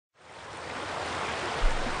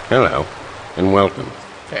Hello, and welcome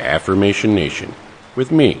to Affirmation Nation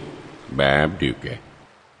with me, Bob Ducca.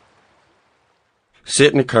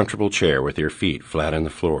 Sit in a comfortable chair with your feet flat on the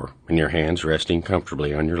floor and your hands resting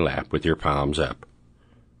comfortably on your lap with your palms up.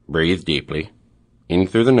 Breathe deeply, in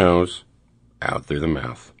through the nose, out through the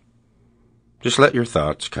mouth. Just let your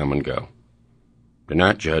thoughts come and go. Do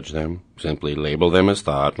not judge them, simply label them as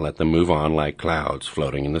thought and let them move on like clouds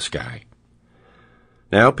floating in the sky.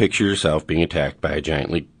 Now picture yourself being attacked by a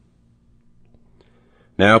giant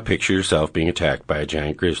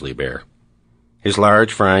grizzly bear. His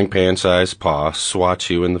large frying pan-sized paw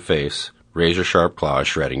swats you in the face, razor-sharp claws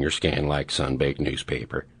shredding your skin like sun-baked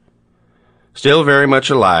newspaper. Still very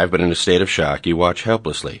much alive but in a state of shock, you watch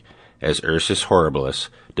helplessly as Ursus horribilis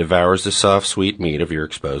devours the soft, sweet meat of your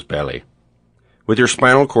exposed belly. With your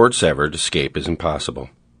spinal cord severed, escape is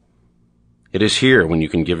impossible. It is here when you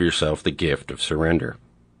can give yourself the gift of surrender.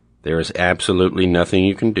 There is absolutely nothing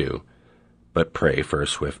you can do but pray for a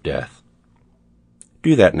swift death.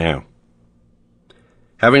 Do that now.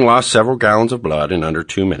 Having lost several gallons of blood in under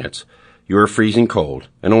 2 minutes, you are freezing cold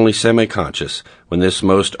and only semi-conscious when this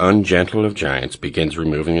most ungentle of giants begins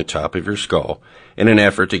removing the top of your skull in an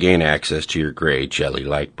effort to gain access to your gray,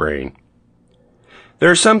 jelly-like brain.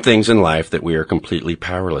 There are some things in life that we are completely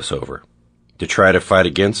powerless over. To try to fight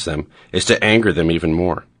against them is to anger them even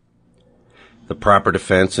more. The proper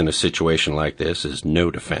defense in a situation like this is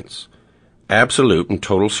no defense. Absolute and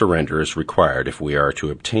total surrender is required if we are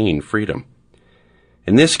to obtain freedom.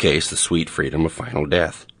 In this case, the sweet freedom of final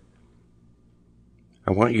death.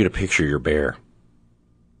 I want you to picture your bear.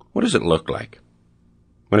 What does it look like?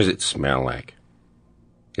 What does it smell like?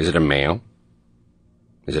 Is it a male?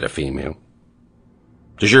 Is it a female?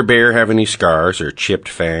 Does your bear have any scars or chipped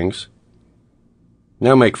fangs?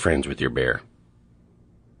 Now make friends with your bear.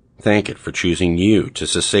 Thank it for choosing you to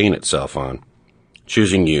sustain itself on,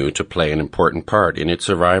 choosing you to play an important part in its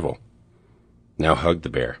survival. Now hug the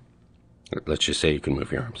bear. Let's just say you can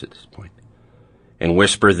move your arms at this point. And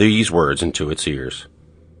whisper these words into its ears.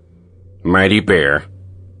 Mighty bear,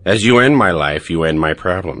 as you end my life, you end my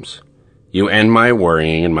problems. You end my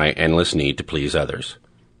worrying and my endless need to please others.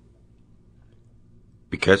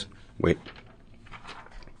 Wait.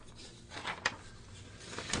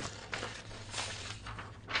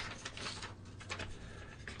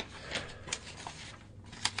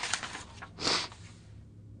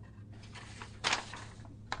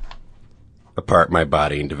 Apart my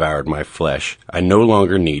body and devoured my flesh, I no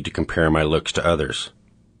longer need to compare my looks to others.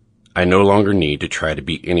 I no longer need to try to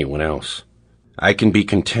be anyone else. I can be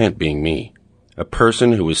content being me, a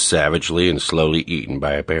person who is savagely and slowly eaten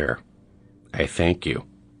by a bear. I thank you,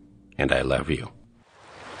 and I love you.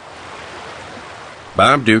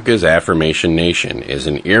 Bob Ducca's Affirmation Nation is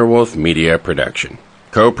an Earwolf Media production,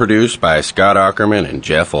 co-produced by Scott Aukerman and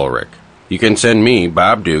Jeff Ulrich. You can send me,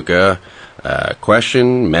 Bob Ducca, a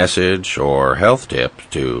question, message, or health tip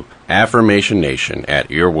to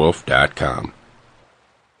affirmationnation@earwolf.com.